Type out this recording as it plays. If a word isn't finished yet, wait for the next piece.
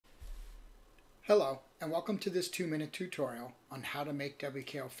Hello, and welcome to this 2-minute tutorial on how to make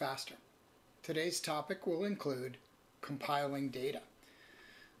WKO faster. Today's topic will include compiling data.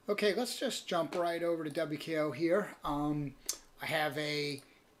 Okay, let's just jump right over to WKO here. I have a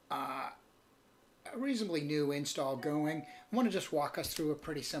reasonably new install going. I want to just walk us through a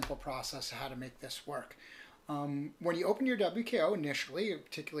pretty simple process of how to make this work. When you open your WKO initially,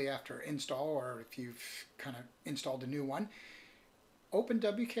 particularly after install or if you've kind of installed a new one, open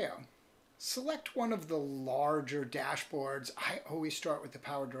WKO. Select one of the larger dashboards. I always start with the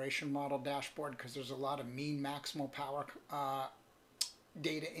power duration model dashboard because there's a lot of mean maximal power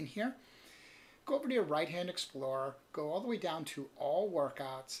data in here. Go over to your right-hand explorer, go all the way down to all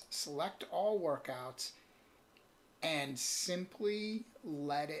workouts, select all workouts, and simply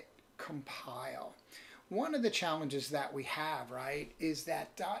let it compile. One of the challenges that we have, right, is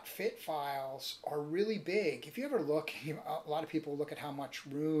that .fit files are really big. If you ever look, a lot of people look at how much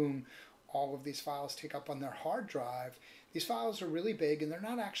room all of these files take up on their hard drive. These files are really big and they're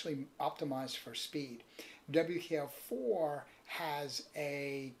not actually optimized for speed. WKO4 has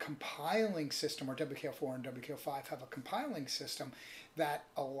a compiling system, or WKO4 and WKO5 have a compiling system that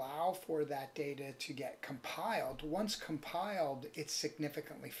allow for that data to get compiled. Once compiled, it's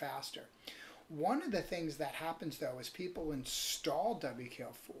significantly faster. One of the things that happens though is people install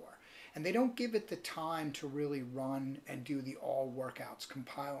WKO4 and they don't give it the time to really run and do the all workouts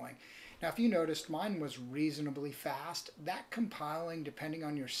compiling. Now if you noticed, mine was reasonably fast. That compiling, depending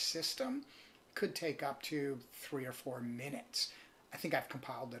on your system, could take up to 3 or 4 minutes. I think I've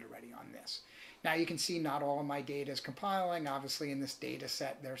compiled it already on this. Now you can see not all of my data is compiling. Obviously in this data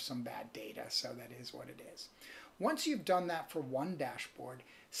set there's some bad data, so that is what it is. Once you've done that for one dashboard,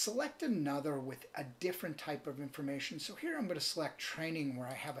 select another with a different type of information. So here I'm going to select training where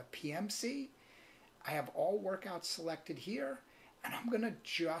I have a PMC. I have all workouts selected here, and I'm going to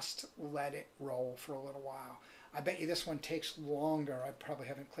just let it roll for a little while. I bet you this one takes longer. I probably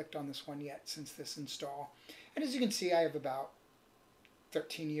haven't clicked on this one yet since this install. And as you can see, I have about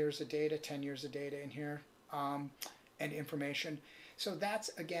 13 years of data, 10 years of data in here, and information. So that's,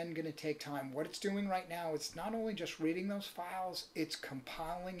 again, going to take time. What it's doing right now, it's not only just reading those files, it's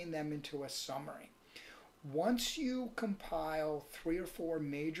compiling them into a summary. Once you compile 3 or 4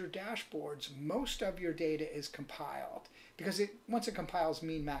 major dashboards, most of your data is compiled. Because once it compiles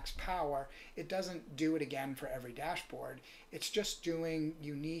mean max power, it doesn't do it again for every dashboard. It's just doing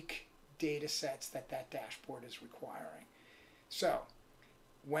unique data sets that that dashboard is requiring. So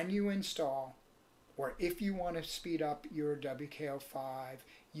when you install, or if you want to speed up your WKO5,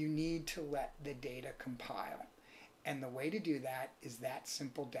 you need to let the data compile. And the way to do that is that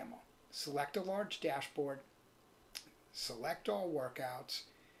simple demo. Select a large dashboard, select all workouts,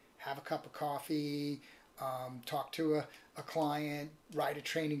 have a cup of coffee, talk to a client, write a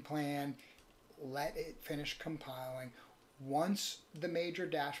training plan, let it finish compiling. Once the major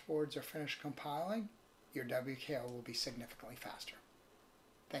dashboards are finished compiling, your WKO will be significantly faster.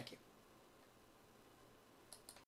 Thank you.